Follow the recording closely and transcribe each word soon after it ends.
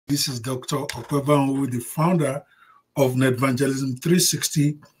This is Dr. Okwebanwo, the founder of Evangelism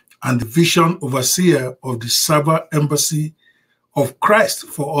 360 and the vision overseer of the Cyber Embassy of Christ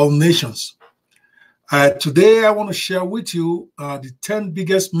for all nations. Today, I want to share with you the 10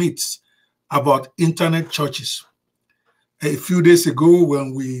 biggest myths about internet churches. A few days ago,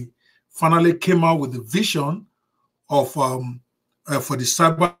 when we finally came out with the vision of for the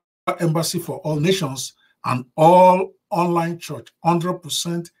Cyber Embassy for all nations, an all online church,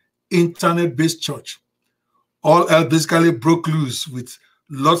 100% internet-based church, all hell basically broke loose with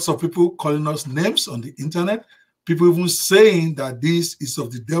lots of people calling us names on the internet, people even saying that this is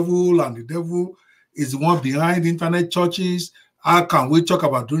of the devil and the devil is the one behind internet churches. How can we talk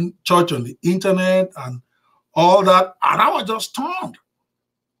about doing church on the internet and all that? And I was just stunned.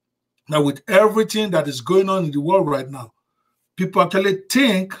 Now, with everything that is going on in the world right now, people actually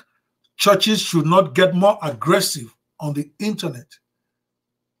think churches should not get more aggressive on the internet.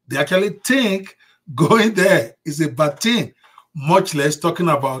 They actually think going there is a bad thing, much less talking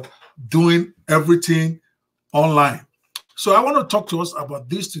about doing everything online. So I want to talk to us about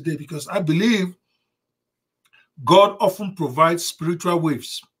this today because I believe God often provides spiritual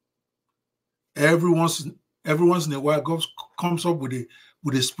waves. Every once in a while, God comes up with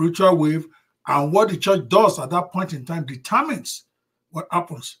a spiritual wave, and what the church does at that point in time determines what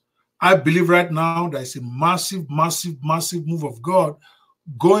happens. I believe right now there's a massive, massive, massive move of God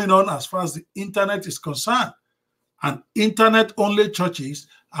going on as far as the internet is concerned. And internet-only churches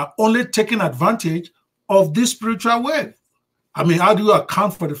are only taking advantage of this spiritual wave. I mean, how do you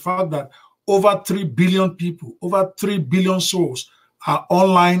account for the fact that over 3 billion people, over 3 billion souls are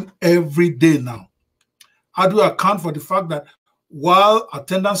online every day now? How do you account for the fact that while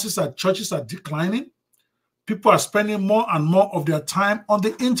attendances at churches are declining, people are spending more and more of their time on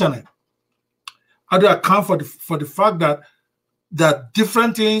the internet? How do you account for the fact that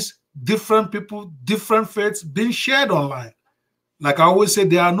different things, different people, different faiths being shared online? Like I always say,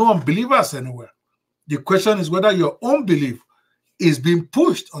 there are no unbelievers anywhere. The question is whether your own belief is being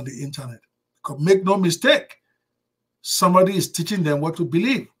pushed on the internet. Make no mistake, somebody is teaching them what to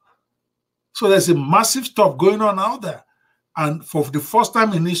believe. So there's a massive stuff going on out there. And for the first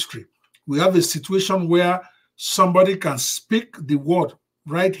time in history, we have a situation where somebody can speak the word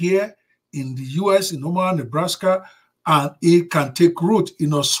right here in the US, in Omaha, Nebraska, and it can take root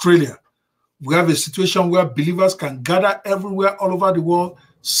in Australia. We have a situation where believers can gather everywhere all over the world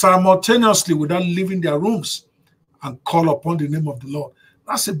simultaneously without leaving their rooms and call upon the name of the Lord.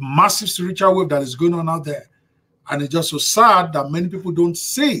 That's a massive spiritual wave that is going on out there. And it's just so sad that many people don't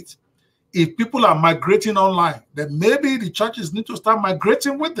see it. If people are migrating online, then maybe the churches need to start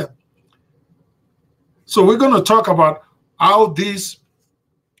migrating with them. So we're going to talk about how this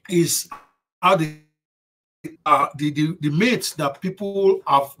is, how the myths that people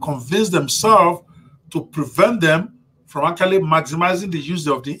have convinced themselves to prevent them from actually maximizing the use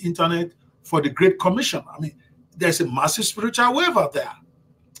of the internet for the Great Commission. I mean, there's a massive spiritual wave out there.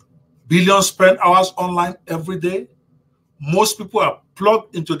 Billions spend hours online every day. Most people are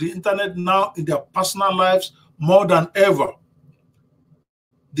plugged into the internet now in their personal lives more than ever.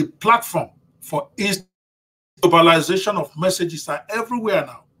 The platform for instant globalization of messages are everywhere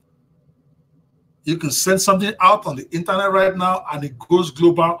now. You can send something out on the internet right now and it goes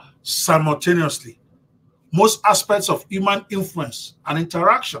global simultaneously. Most aspects of human influence and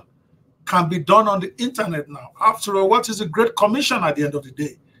interaction can be done on the internet now. After all, what is the Great Commission at the end of the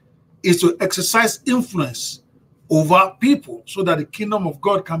day? Is to exercise influence over people so that the kingdom of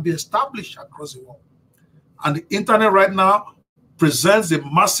God can be established across the world. And the internet right now presents a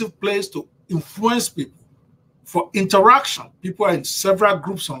massive place to influence people for interaction. People are in several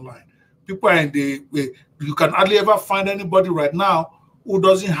groups online. People are in you can hardly ever find anybody right now who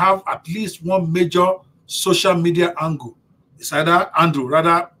doesn't have at least one major social media angle. It's either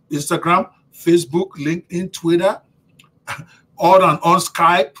Instagram, Facebook, LinkedIn, Twitter, on and on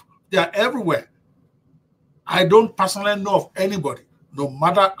Skype. They are everywhere. I don't personally know of anybody, no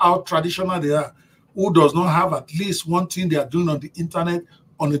matter how traditional they are, who does not have at least one thing they are doing on the internet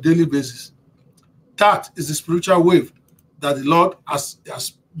on a daily basis. That is the spiritual wave that the Lord has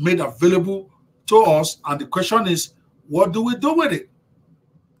made available to us. And the question is, what do we do with it?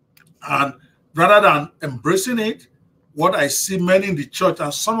 And rather than embracing it, what I see many in the church,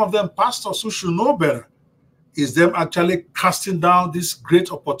 and some of them pastors who should know better, is them actually casting down this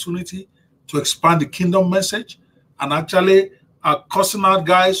great opportunity to expand the kingdom message and actually cussing out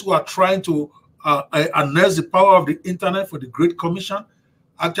guys who are trying to harness the power of the internet for the Great Commission,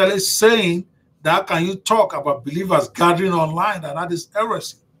 actually saying that how can you talk about believers gathering online, and that is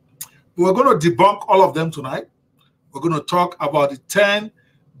heresy. We're going to debunk all of them tonight. We're going to talk about the 10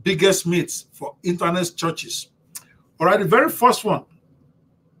 biggest myths for internet churches. All right, the very first one.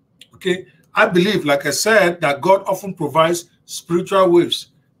 Okay, I believe, like I said, that God often provides spiritual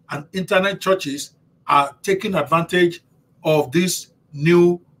waves, and internet churches are taking advantage of these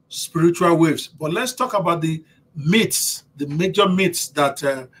new spiritual waves. But let's talk about the myths, the major myths that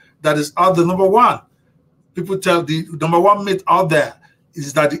that is out there. Number one, people tell the number one myth out there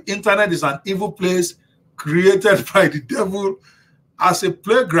is that the internet is an evil place created by the devil as a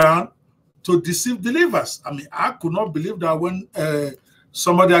playground to deceive believers. I mean, I could not believe that when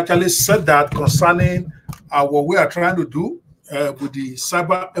somebody actually said that concerning what we are trying to do with the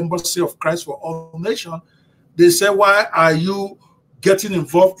Cyber Embassy of Christ for All Nations. They say, why are you getting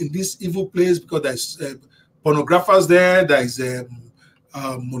involved in this evil place? Because there's pornographers there, there's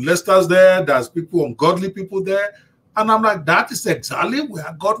molesters there, there's people, ungodly people there. And I'm like, that is exactly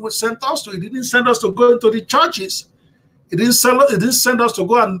where God would send us to. He didn't send us to go into the churches. He didn't send us to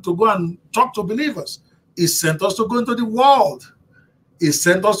go and talk to believers. He sent us to go into the world. He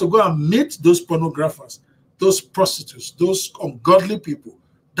sent us to go and meet those pornographers, those prostitutes, those ungodly people.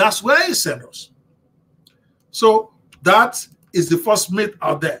 That's where he sent us. So that is the first myth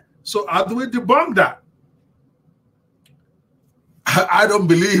out there. So how do we debunk that? I don't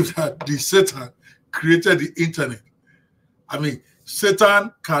believe that the Satan created the internet. I mean,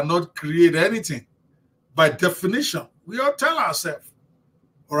 Satan cannot create anything. By definition, we all tell ourselves,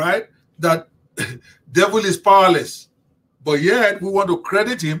 all right, that devil is powerless. But yet we want to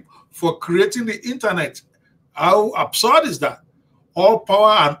credit him for creating the internet. How absurd is that? All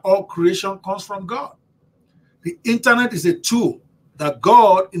power and all creation comes from God. The internet is a tool that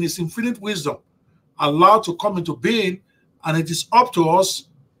God, in his infinite wisdom, allowed to come into being, and it is up to us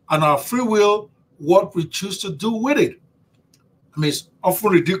and our free will what we choose to do with it. I mean, it's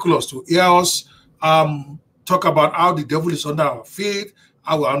often ridiculous to hear us talk about how the devil is under our feet,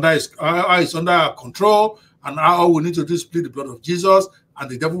 how it's under our control, and how we need to do is plead the blood of Jesus, and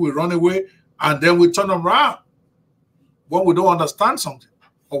the devil will run away, and then we turn around when we don't understand something,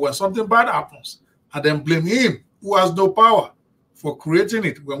 or when something bad happens, and then blame him who has no power for creating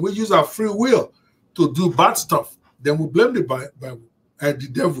it. When we use our free will to do bad stuff, then we blame the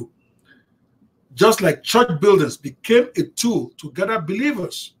devil. Just like church buildings became a tool to gather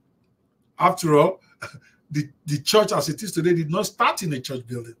believers. After all, the church as it is today did not start in a church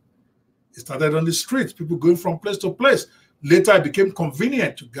building. It started on the streets, people going from place to place. Later, it became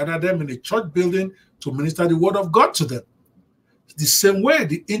convenient to gather them in a church building to minister the word of God to them. The same way,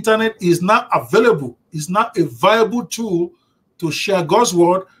 the internet is now available, is now a viable tool to share God's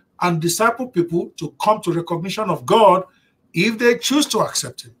word and disciple people to come to recognition of God if they choose to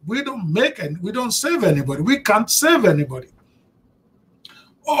accept him. We don't save anybody. We can't save anybody.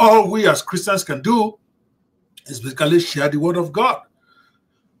 All we as Christians can do is basically share the word of God,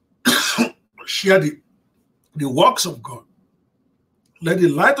 share the works of God. Let the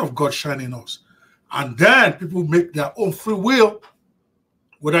light of God shine in us. And then people make their own free will,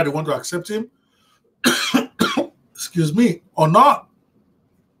 whether they want to accept him, excuse me, or not.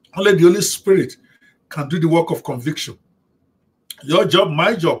 Only the Holy Spirit can do the work of conviction. Your job,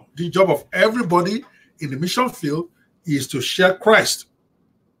 my job, the job of everybody in the mission field is to share Christ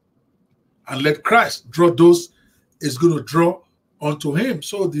and let Christ draw those is going to draw onto him.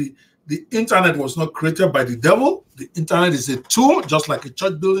 So the internet was not created by the devil. The internet is a tool, just like a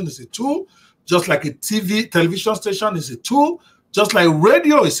church building is a tool, just like a television station is a tool, just like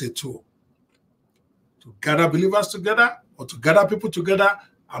radio is a tool to gather believers together or to gather people together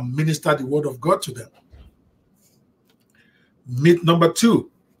and minister the word of God to them. Myth number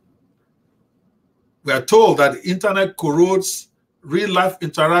two, we are told that the internet corrodes real-life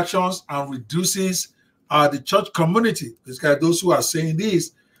interactions and reduces the church community. Those who are saying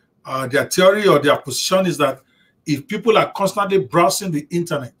this, their theory or their position is that if people are constantly browsing the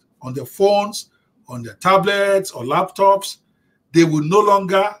internet on their phones, on their tablets or laptops, they will no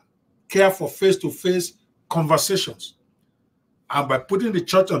longer care for face-to-face conversations. And by putting the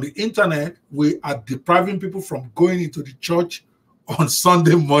church on the internet, we are depriving people from going into the church on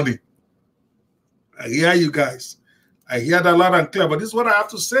Sunday morning. I hear you guys. I hear that loud and clear, but this is what I have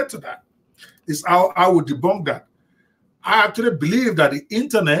to say to that. Is how I would debunk that. I actually believe that the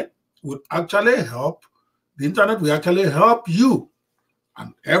internet would actually help. The internet will actually help you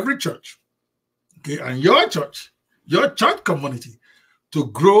and every church, okay, and your church community to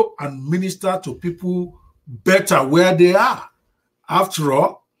grow and minister to people better where they are. After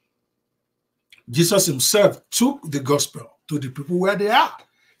all, Jesus himself took the gospel to the people where they are.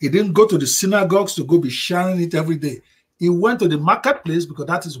 He didn't go to the synagogues to go be sharing it every day. He went to the marketplace because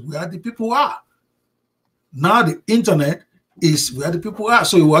that is where the people are. Now the internet is where the people are.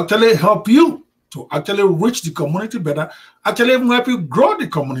 So it will actually help you to actually reach the community better, actually even help you grow the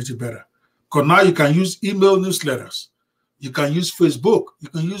community better. Because now you can use email newsletters. You can use Facebook. You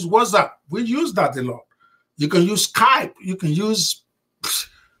can use WhatsApp. We use that a lot. You can use Skype. You can use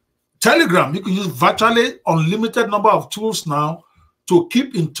Telegram. You can use virtually unlimited number of tools now to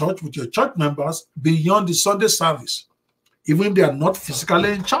keep in touch with your church members beyond the Sunday service, even if they are not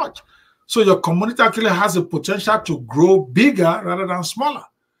physically in church. So your community actually has a potential to grow bigger rather than smaller.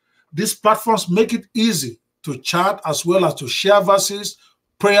 These platforms make it easy to chat as well as to share verses,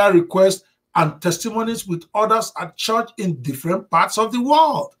 prayer requests, and testimonies with others at church in different parts of the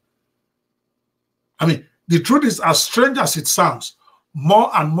world. I mean, the truth is, as strange as it sounds,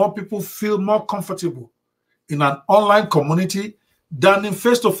 more and more people feel more comfortable in an online community than in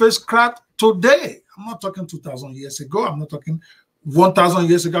face-to-face crowd today. I'm not talking 2,000 years ago. I'm not talking 1,000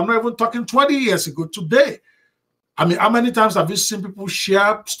 years ago. I'm not even talking 20 years ago. Today, I mean, how many times have you seen people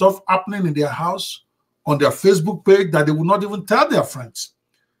share stuff happening in their house on their Facebook page that they will not even tell their friends?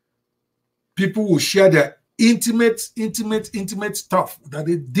 People will share their intimate stuff that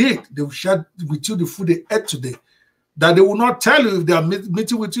they did. They will share with you the food they ate today that they will not tell you if they are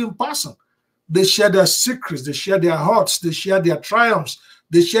meeting with you in person. They share their secrets. They share their hearts. They share their triumphs.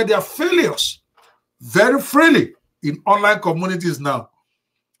 They share their failures very freely in online communities now,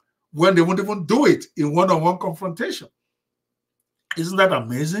 when they won't even do it in one-on-one confrontation. Isn't that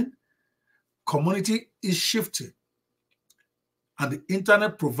amazing? Community is shifting, and the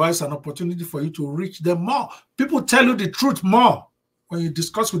internet provides an opportunity for you to reach them more. People tell you the truth more when you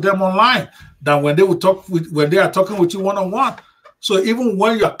discuss with them online than when they will talk with, when they are talking with you one-on-one. So even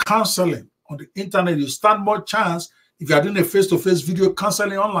when you are counseling on the internet, you stand more chance, if you are doing a face-to-face video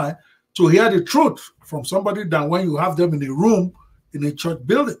counseling online, to hear the truth from somebody than when you have them in a room in a church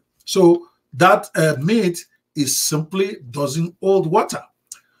building. So that myth is simply doesn't hold water.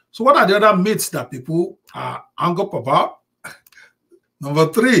 So what are the other myths that people are hung up about? Number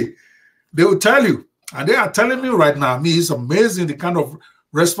 3, they will tell you, and they are telling me right now, it's amazing the kind of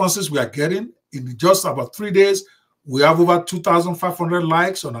responses we are getting. In just about 3 days, we have over 2,500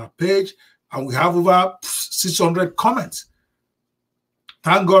 likes on our page, and we have over 600 comments.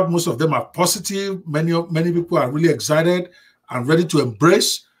 Thank God most of them are positive. Many people are really excited and ready to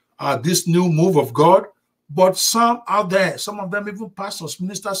embrace this new move of God. But some out there, some of them even pastors,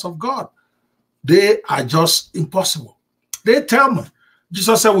 ministers of God, they are just impossible. They tell me,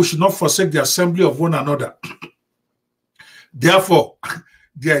 Jesus said we should not forsake the assembly of one another. Therefore,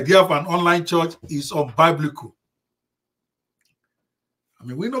 the idea of an online church is unbiblical. I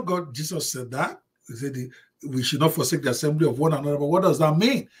mean, we know God, Jesus said that. He said we should not forsake the assembly of one another. But what does that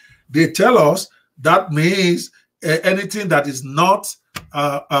mean? They tell us that means anything that is not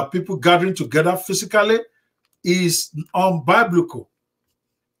people gathering together physically is unbiblical.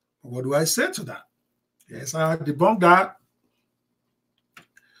 What do I say to that? Yes, I debunk that.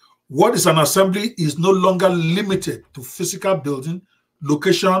 What is an assembly is no longer limited to physical building,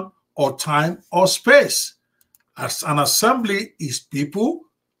 location, or time, or space. As an assembly is people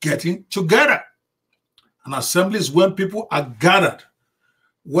getting together. An assembly is when people are gathered,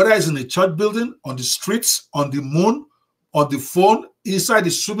 whether it's in a church building, on the streets, on the moon, on the phone, inside the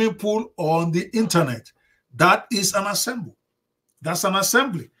swimming pool, or on the internet. That is an assembly. That's an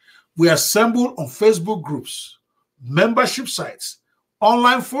assembly. We assemble on Facebook groups, membership sites,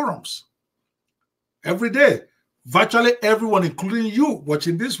 online forums. Every day, virtually everyone, including you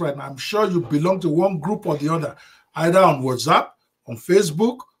watching this right now, I'm sure you belong to one group or the other, either on WhatsApp, on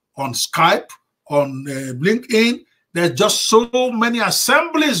Facebook, on Skype, on LinkedIn. There's just so many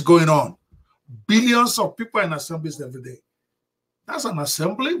assemblies going on. Billions of people in assemblies every day. That's an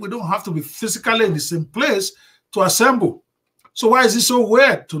assembly. We don't have to be physically in the same place to assemble. So why is it so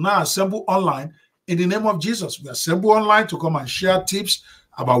weird to now assemble online in the name of Jesus? We assemble online to come and share tips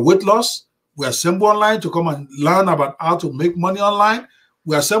about weight loss. We assemble online to come and learn about how to make money online.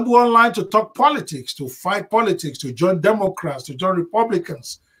 We assemble online to talk politics, to fight politics, to join Democrats, to join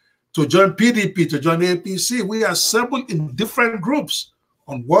Republicans, to join PDP, to join APC. We assemble in different groups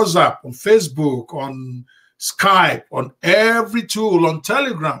on WhatsApp, on Facebook, on Skype, on every tool, on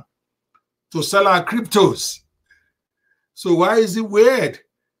Telegram, to sell our cryptos. So why is it weird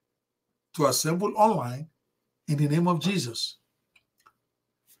to assemble online in the name of Jesus?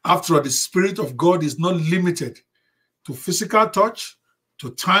 After all, the Spirit of God is not limited to physical touch,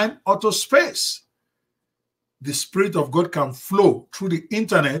 to time, or to space. The Spirit of God can flow through the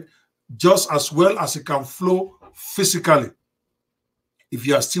internet just as well as it can flow physically. If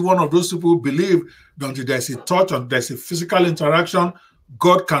you are still one of those people who believe that until there's a touch or there's a physical interaction,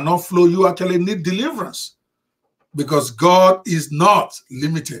 God cannot flow, you actually need deliverance. because God is not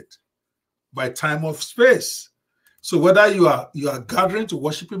limited by time or space. So whether you are gathering to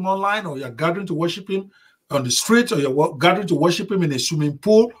worship him online, or you're gathering to worship him on the street, or you're gathering to worship him in a swimming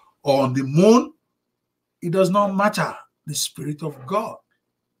pool or on the moon, it does not matter. The Spirit of God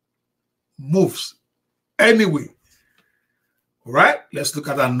moves anyway. All right, let's look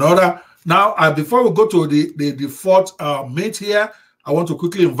at another. Now, before we go to the fourth mate here, I want to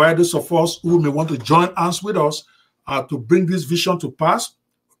quickly invite those of us who may want to join hands with us to bring this vision to pass.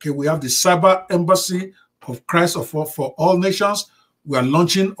 Okay, we have the Cyber Embassy of Christ for all nations. We are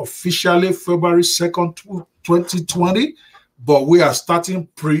launching officially February 2nd, 2020, but we are starting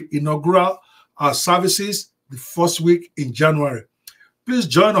pre-inaugural services the first week in January. Please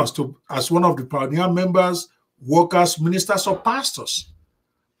join us as one of the pioneer members, workers, ministers, or pastors.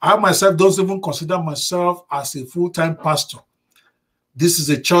 I myself don't even consider myself as a full-time pastor. This is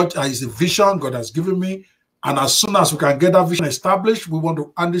a church, is a vision God has given me, and as soon as we can get that vision established, we want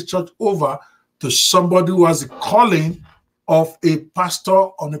to hand this church over to somebody who has the calling of a pastor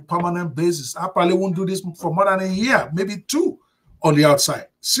on a permanent basis. I probably won't do this for more than a year, maybe 2 on the outside.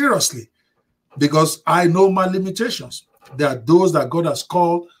 Seriously, because I know my limitations. There are those that God has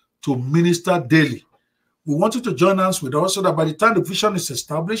called to minister daily. We want you to join us with us so that by the time the vision is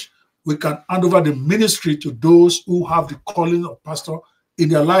established, we can hand over the ministry to those who have the calling of pastor in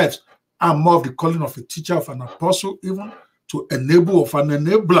their lives, and more of the calling of a teacher, of an apostle, even to enable of an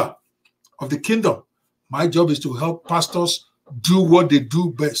enabler of the kingdom. My job is to help pastors do what they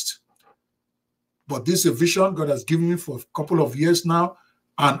do best. But this is a vision God has given me for a couple of years now,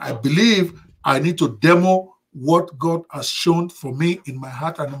 and I believe I need to demo what God has shown for me in my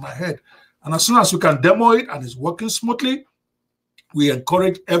heart and in my head. And as soon as we can demo it and it's working smoothly, we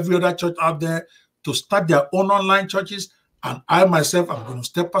encourage every other church out there to start their own online churches. And I myself, I'm going to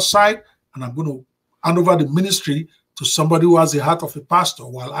step aside and I'm going to hand over the ministry to somebody who has the heart of a pastor,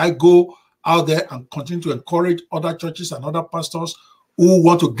 while I go out there and continue to encourage other churches and other pastors who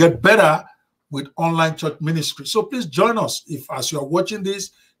want to get better with online church ministry. So please join us. If as you are watching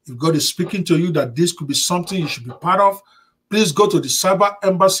this, if God is speaking to you that this could be something you should be part of, please go to the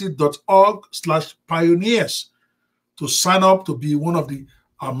cyberembassy.org/pioneers to sign up to be one of the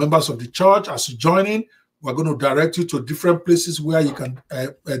members of the church. As you join in, we're going to direct you to different places where you can,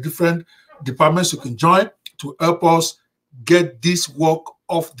 different departments you can join to help us get this work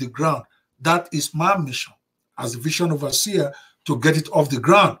off the ground. That is my mission as a vision overseer, to get it off the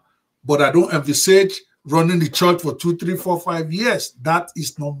ground. But I don't envisage running the church for 2, 3, 4, 5 years. That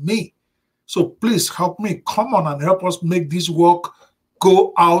is not me. So please help me. Come on and help us make this work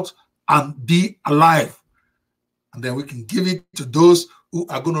go out and be alive. And then we can give it to those who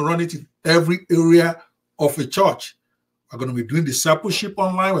are going to run it in every area of a church. We're going to be doing discipleship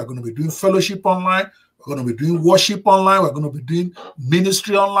online. We're going to be doing fellowship online. We're going to be doing worship online. We're going to be doing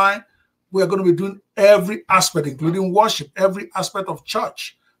ministry online. We are going to be doing every aspect, including worship, every aspect of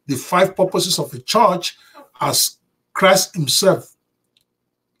church. The 5 purposes of a church, as Christ himself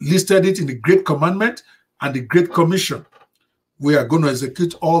listed it in the Great Commandment and the Great Commission. We are going to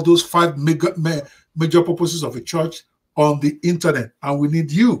execute all those 5 major purposes of a church on the internet. And we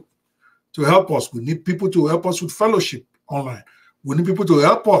need you to help us. We need people to help us with fellowship online. We need people to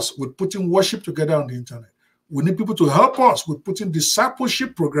help us with putting worship together on the internet. We need people to help us with putting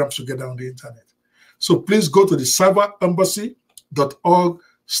discipleship programs together on the internet. So please go to the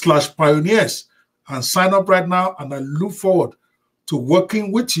cyberembassy.org/pioneers and sign up right now. And I look forward to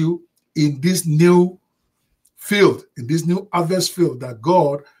working with you in this new field, in this new harvest field that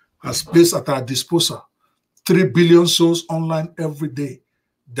God has placed at our disposal. 3 billion souls online every day.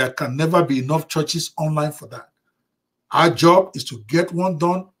 There can never be enough churches online for that. Our job is to get one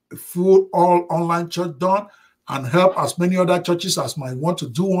done, a full all online church done, and help as many other churches as might want to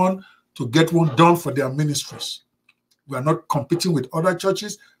do one to get one done for their ministries. We are not competing with other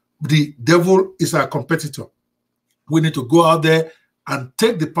churches. The devil is our competitor. We need to go out there and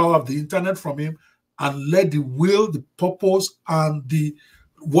take the power of the internet from him and let the will, the purpose, and the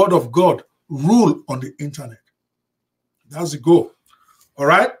word of God rule on the internet. That's the goal. All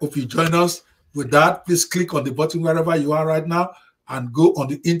right. Hope you join us with that. Please click on the button wherever you are right now and go on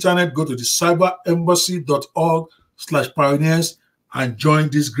the internet, go to the cyberembassy.org/pioneers and join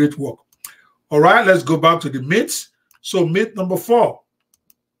this great work. All right, let's go back to the myths. So myth number 4,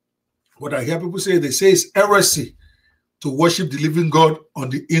 what I hear people say, they say it's heresy to worship the living God on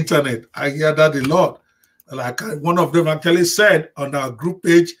the internet. I hear that a lot. Like one of them actually said on our group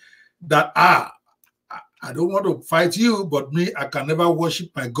page that, I don't want to fight you, but me, I can never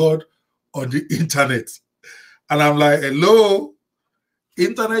worship my God on the internet. And I'm like, hello,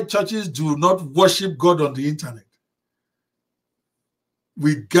 internet churches do not worship God on the internet.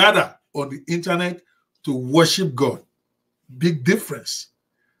 We gather on the internet to worship God. Big difference.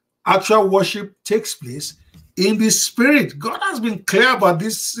 Actual worship takes place in the spirit. God has been clear about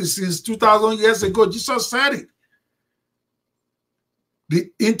this since 2,000 years ago. Jesus said it.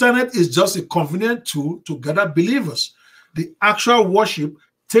 The internet is just a convenient tool to gather believers. The actual worship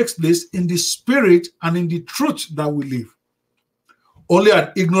takes place in the spirit and in the truth that we live. Only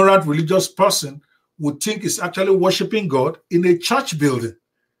an ignorant religious person would think it's actually worshiping God in a church building.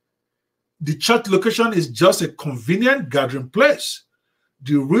 The church location is just a convenient gathering place.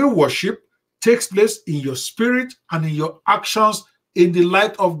 The real worship takes place in your spirit and in your actions in the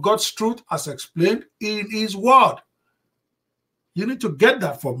light of God's truth as explained in his word. You need to get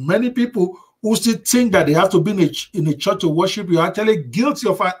that. For many people who still think that they have to be in a church to worship, you're actually guilty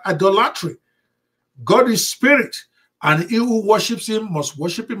of idolatry. God is spirit, and he who worships him must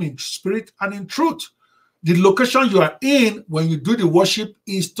worship him in spirit and in truth. The location you are in when you do the worship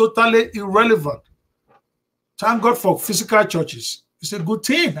is totally irrelevant. Thank God for physical churches. It's a good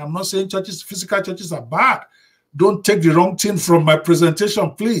thing. I'm not saying physical churches are bad. Don't take the wrong thing from my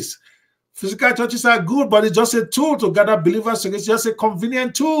presentation, please. Physical churches are good, but it's just a tool to gather believers. It's just a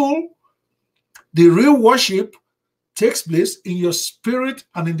convenient tool. The real worship takes place in your spirit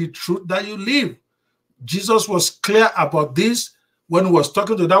and in the truth that you live. Jesus was clear about this when he was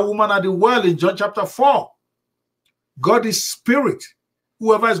talking to that woman at the well in John chapter 4. God is spirit.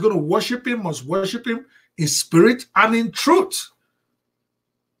 Whoever is going to worship him must worship him in spirit and in truth.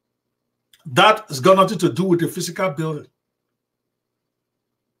 That has got nothing to do with the physical building.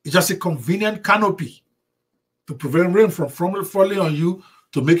 It's just a convenient canopy to prevent rain from falling on you,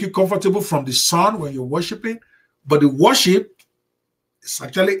 to make you comfortable from the sun when you're worshiping. But the worship is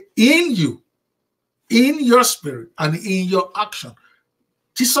actually in you, in your spirit, and in your action.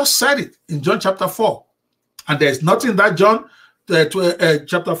 Jesus said it in John chapter 4. And there's nothing that John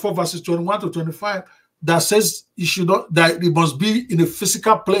chapter 4, verses 21 to 25, that says you should not, that it must be in a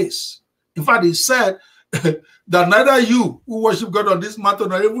physical place. In fact, he said that neither you who worship God on this mountain,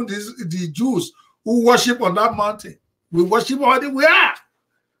 nor even the Jews who worship on that mountain, we worship anywhere.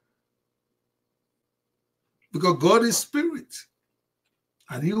 Because God is spirit.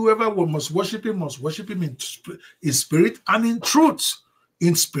 And whoever must worship him in spirit and in truth.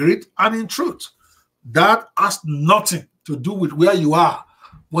 In spirit and in truth. That has nothing to do with where you are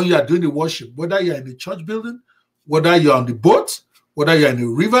when you are doing the worship. Whether you're in the church building, whether you're on the boat, whether you're in a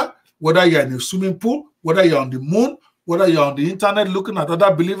river, whether you're in a swimming pool, whether you're on the moon, whether you're on the internet looking at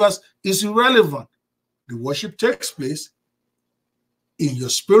other believers, is irrelevant. The worship takes place in your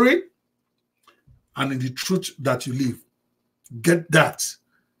spirit and in the truth that you live. Get that.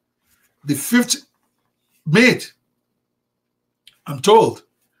 The fifth mate, I'm told,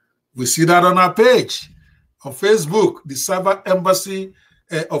 we see that on our page on Facebook, the Cyber Embassy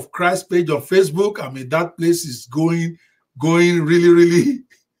of Christ page on Facebook. I mean, that place is going really, really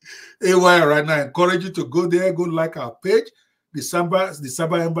haywire right now. I encourage you to go there, go like our page, the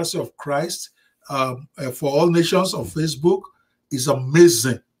Cyber Embassy of Christ for all nations on Facebook. Is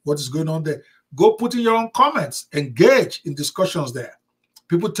amazing what is going on there. Go put in your own comments, engage in discussions there.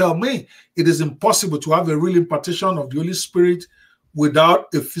 People tell me it is impossible to have a real impartation of the Holy Spirit without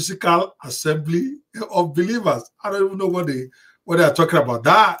a physical assembly of believers. I don't even know what they are talking about.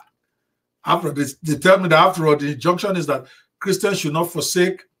 That after they tell me that after all, the injunction is that Christians should not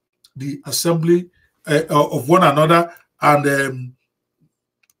forsake the assembly of one another, and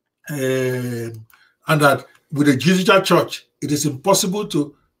that with the digital church, it is impossible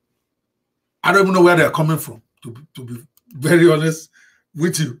to. I don't even know where they're coming from. To be very honest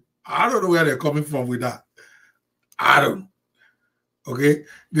with you, I don't know where they're coming from with that. I don't know. Okay,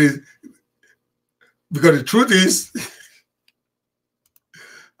 because the truth is,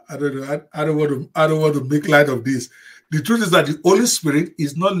 I don't know. I don't want to make light of this. The truth is that the Holy Spirit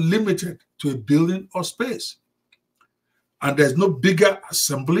is not limited to a building or space, and there's no bigger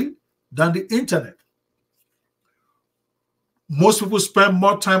assembly than the internet. Most people spend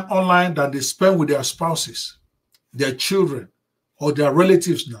more time online than they spend with their spouses, their children, or their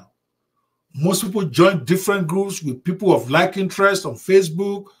relatives now. Most people join different groups with people of like interest on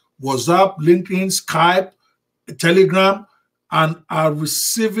Facebook, WhatsApp, LinkedIn, Skype, Telegram, and are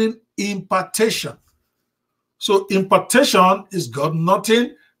receiving impartation. So impartation has got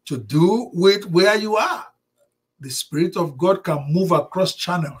nothing to do with where you are. The Spirit of God can move across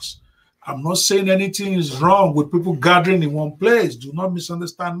channels. I'm not saying anything is wrong with people gathering in one place. Do not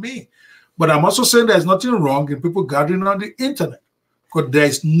misunderstand me. But I'm also saying there's nothing wrong in people gathering on the internet, because there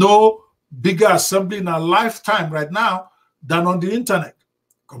is no bigger assembly in our lifetime right now than on the internet.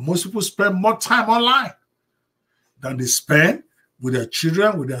 Because most people spend more time online than they spend with their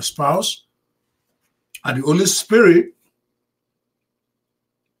children, with their spouse. And the Holy Spirit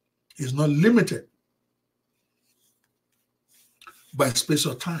is not limited by space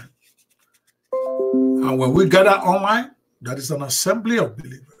or time. And when we gather online, that is an assembly of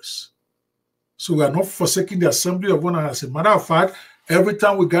believers. So we are not forsaking the assembly of one another. As a matter of fact, every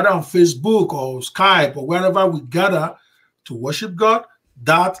time we gather on Facebook or Skype or wherever we gather to worship God,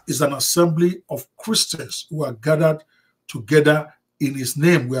 that is an assembly of Christians who are gathered together in his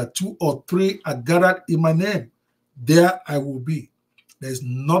name. Where 2 or 3 are gathered in my name, there I will be. There is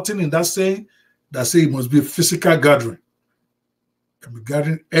nothing in that saying that says it must be a physical gathering. It can be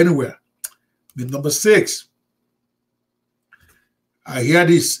gathering anywhere. With number 6, I hear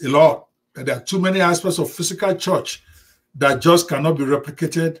this a lot, that there are too many aspects of physical church that just cannot be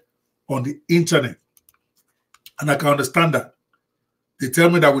replicated on the internet. And I can understand that. They tell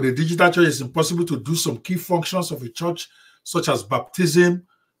me that with a digital church, it's impossible to do some key functions of a church, such as baptism,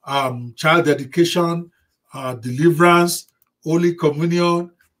 child dedication, deliverance, Holy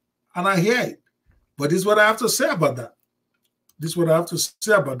Communion. And I hear it. But this is what I have to say about that. This is what I have to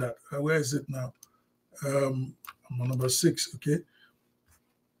say about that. Where is it now? I'm on number 6, okay?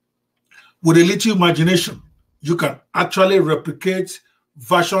 With a little imagination, you can actually replicate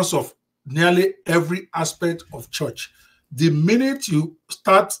versions of nearly every aspect of church. The minute you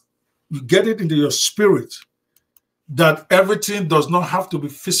start, you get it into your spirit that everything does not have to be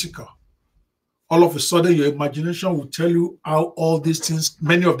physical. All of a sudden, your imagination will tell you how all these things,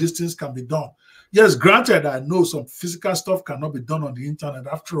 many of these things can be done. Yes, granted, I know some physical stuff cannot be done on the internet.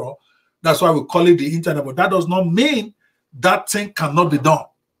 After all, that's why we call it the internet. But that does not mean that thing cannot be done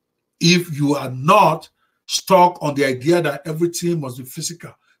if you are not stuck on the idea that everything must be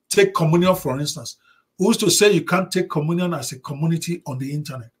physical. Take communion, for instance. Who's to say you can't take communion as a community on the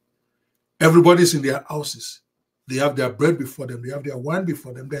internet? Everybody's in their houses. They have their bread before them. They have their wine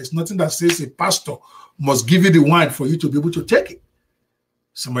before them. There is nothing that says a pastor must give you the wine for you to be able to take it.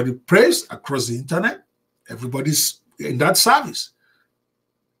 Somebody prays across the internet. Everybody's in that service.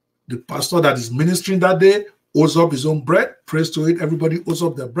 The pastor that is ministering that day holds up his own bread, prays to it. Everybody holds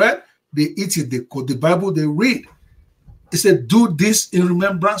up their bread. They eat it. They quote the Bible. They read. He said, do this in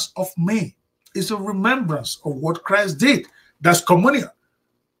remembrance of me. It's a remembrance of what Christ did. That's communion.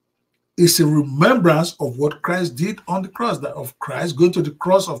 It's a remembrance of what Christ did on the cross, that of Christ going to the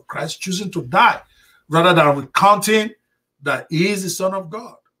cross, of Christ choosing to die, rather than recounting that he is the Son of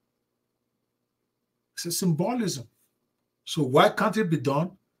God. It's a symbolism. So why can't it be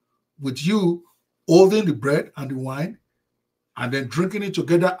done with you holding the bread and the wine and then drinking it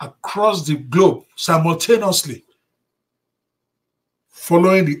together across the globe simultaneously,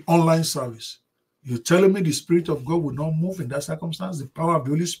 following the online service? You're telling me the Spirit of God will not move in that circumstance? The power of the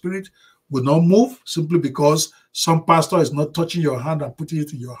Holy Spirit will not move simply because some pastor is not touching your hand and putting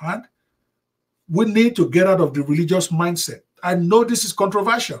it in your hand? We need to get out of the religious mindset. I know this is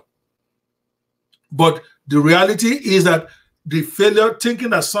controversial, but the reality is that the failure,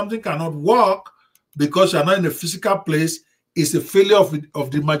 thinking that something cannot work because you're not in a physical place, is a failure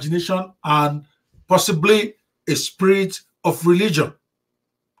of the imagination and possibly a spirit of religion.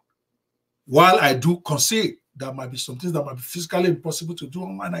 While I do concede there might be some things that might be physically impossible to do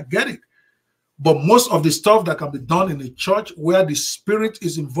online, I get it. But most of the stuff that can be done in a church where the Spirit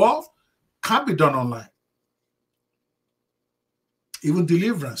is involved can be done online. Even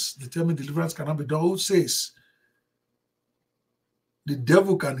deliverance. They tell me deliverance cannot be done. Who says? The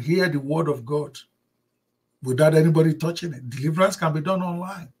devil can hear the word of God without anybody touching it. Deliverance can be done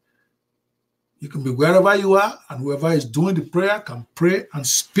online. You can be wherever you are, and whoever is doing the prayer can pray and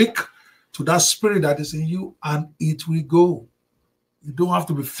speak to that spirit that is in you, and it will go. You don't have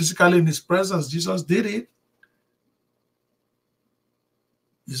to be physically in his presence. Jesus did it.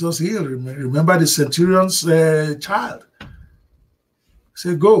 Jesus healed. Remember the centurion's child. He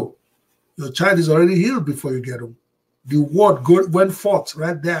said, go. Your child is already healed before you get home. The word went forth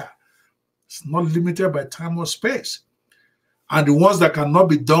right there. It's not limited by time or space. And the ones that cannot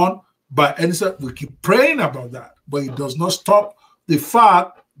be done by any, we keep praying about that. But it does not stop the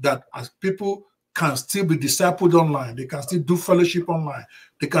fact that as people can still be discipled online, they can still do fellowship online,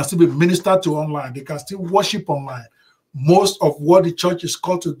 they can still be ministered to online, they can still worship online. Most of what the church is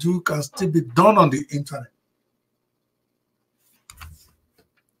called to do can still be done on the internet.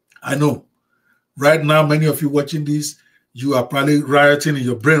 I know right now, many of you watching this, you are probably rioting in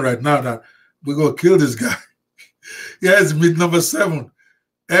your brain right now that we're going to kill this guy. Yes, myth number 7.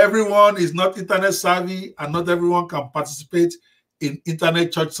 Everyone is not internet savvy, and not everyone can participate in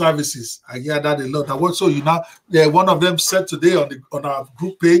internet church services. I hear that a lot. And also, one of them said today on our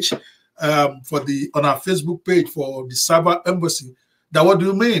group page, on our Facebook page for the Cyber Embassy. That what do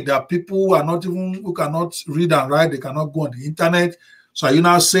you mean? There are people who cannot read and write, they cannot go on the internet. So are you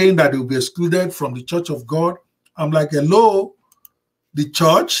now saying that they will be excluded from the Church of God? I'm like, hello, the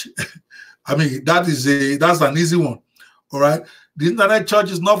church. I mean, that's an easy one. All right. The internet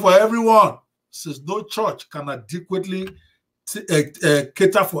church is not for everyone. Since no church can adequately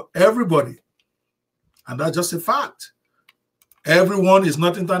cater for everybody. And that's just a fact. Everyone is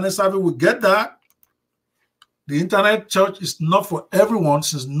not internet savvy. We get that. The internet church is not for everyone,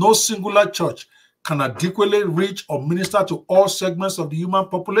 since no singular church can adequately reach or minister to all segments of the human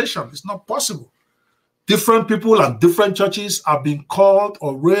population. It's not possible. Different people and different churches are being called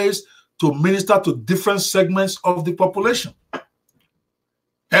or raised to minister to different segments of the population.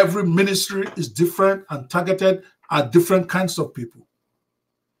 Every ministry is different and targeted at different kinds of people.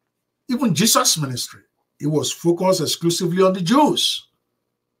 Even Jesus' ministry, it was focused exclusively on the Jews.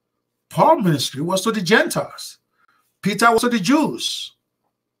 Paul's ministry was to the Gentiles. Peter was to the Jews.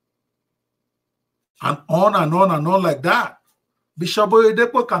 And on and on and on like that. Bishop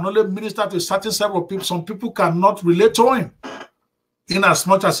Oyedepo can only minister to a certain set of people. Some people cannot relate to him, in as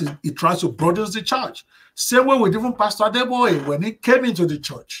much as he tries to broaden the church. Same way with even Pastor Adeboye when he came into the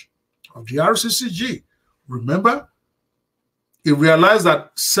church of the RCCG. Remember, he realized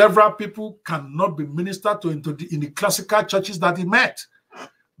that several people cannot be ministered to in the classical churches that he met.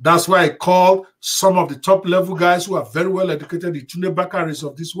 That's why I called some of the top level guys who are very well educated, the Tunde Bakaris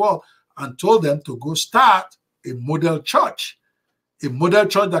of this world, and told them to go start a model church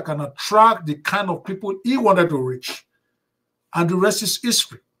that can attract the kind of people he wanted to reach. And the rest is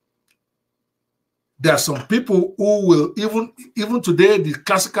history. There are some people who will, even today, the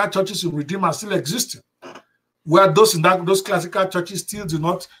classical churches in Redeemer are still existing, where those classical churches still do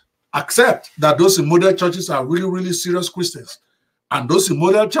not accept that those in model churches are really, really serious Christians. And those in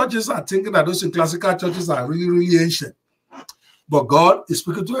model churches are thinking that those in classical churches are really, really ancient. But God is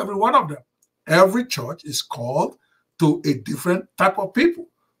speaking to every one of them. Every church is called to a different type of people.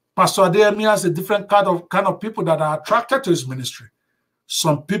 Pastor Adeyemi has a different kind of people that are attracted to his ministry.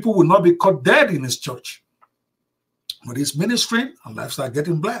 Some people will not be caught dead in his church, but he's ministering and lives are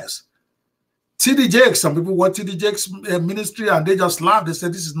getting blessed. TD Jakes, some people watch TD Jakes' ministry and they just laugh. They say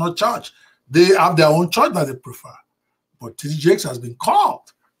this is not church. They have their own church that they prefer. But TD Jakes has been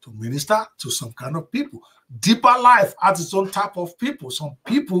called to minister to some kind of people. Deeper Life has its own type of people. Some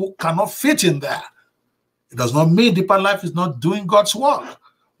people cannot fit in there. It does not mean Deeper Life is not doing God's work.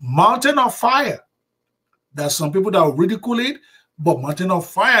 Mountain of Fire, there are some people that will ridicule it, but Mountain of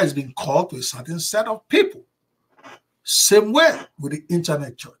Fire is being called to a certain set of people. Same way with the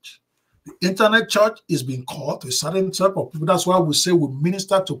internet church. The internet church is being called to a certain set of people. That's why we say we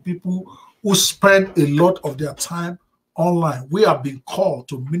minister to people who spend a lot of their time online. We are being called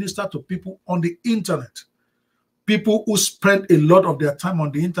to minister to people on the internet. People who spend a lot of their time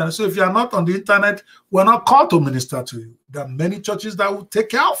on the internet. So if you are not on the internet, we're not called to minister to you. There are many churches that will take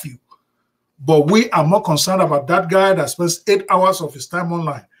care of you. But we are more concerned about that guy that spends 8 hours of his time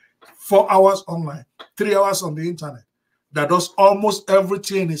online, 4 hours online, 3 hours on the internet, that does almost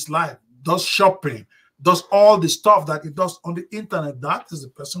everything in his life, does shopping, does all the stuff that he does on the internet. That is the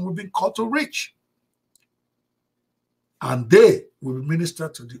person we've been called to reach. And they will minister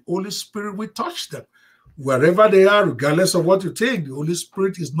to the Holy Spirit. We touch them. Wherever they are, regardless of what you think, the Holy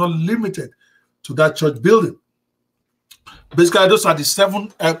Spirit is not limited to that church building. Basically, those are the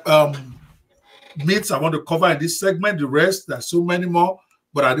 7 myths I want to cover in this segment. The rest, there's so many more,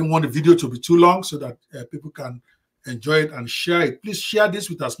 but I didn't want the video to be too long so that people can enjoy it and share it. Please share this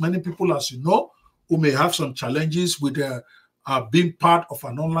with as many people as you know who may have some challenges with being part of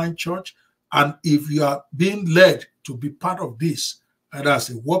an online church. And if you are being led to be part of this, either as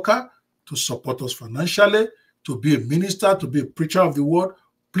a worker, to support us financially, to be a minister, to be a preacher of the word,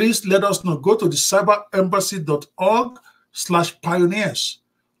 please let us know. Go to the cyberembassy.org/pioneers.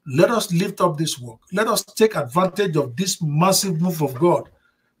 Let us lift up this work. Let us take advantage of this massive move of God.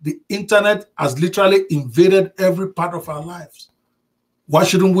 The internet has literally invaded every part of our lives. Why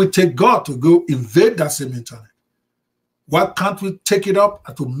shouldn't we take God to go invade that same internet? Why can't we take it up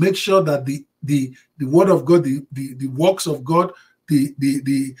and to make sure that the word of God, the works of God,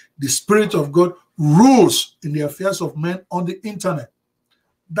 the Spirit of God rules in the affairs of men on the internet?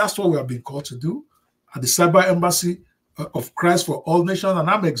 That's what we are being called to do at the Cyber Embassy of Christ for all nations. And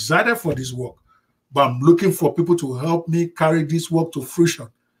I'm excited for this work, but I'm looking for people to help me carry this work to fruition,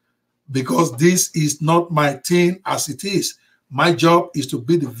 because this is not my thing as it is. My job is to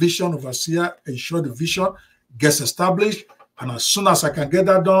be the vision overseer, ensure the vision gets established, and as soon as I can get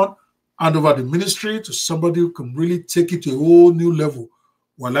that done, hand over the ministry to somebody who can really take it to a whole new level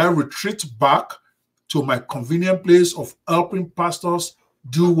while I retreat back to my convenient place of helping pastors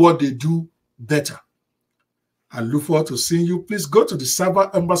do what they do better. I look forward to seeing you. Please go to the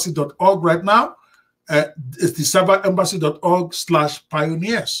cyberembassy.org right now. It's the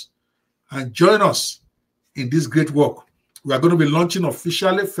cyberembassy.org/pioneers and join us in this great work. We are going to be launching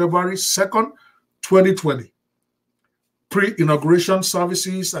officially February 2nd, 2020. Pre-inauguration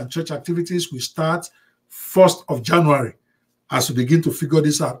services and church activities will start 1st of January as we begin to figure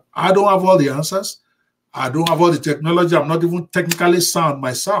this out. I don't have all the answers. I don't have all the technology. I'm not even technically sound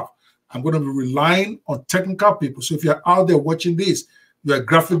myself. I'm going to be relying on technical people. So if you're out there watching this, you're a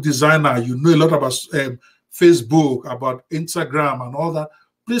graphic designer, you know a lot about Facebook, about Instagram and all that,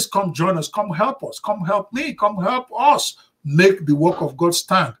 please come join us. Come help us. Come help me. Come help us make the work of God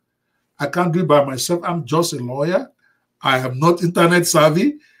stand. I can't do it by myself. I'm just a lawyer. I am not internet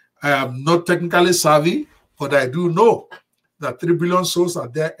savvy. I am not technically savvy, but I do know that 3 billion souls are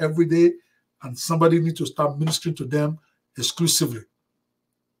there every day, and somebody needs to start ministering to them exclusively.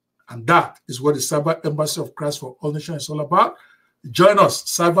 And that is what the Cyber Embassy of Christ for All Nations is all about. Join us,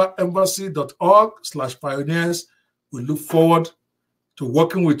 cyberembassy.org/pioneers. We look forward to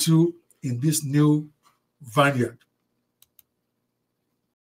working with you in this new vineyard.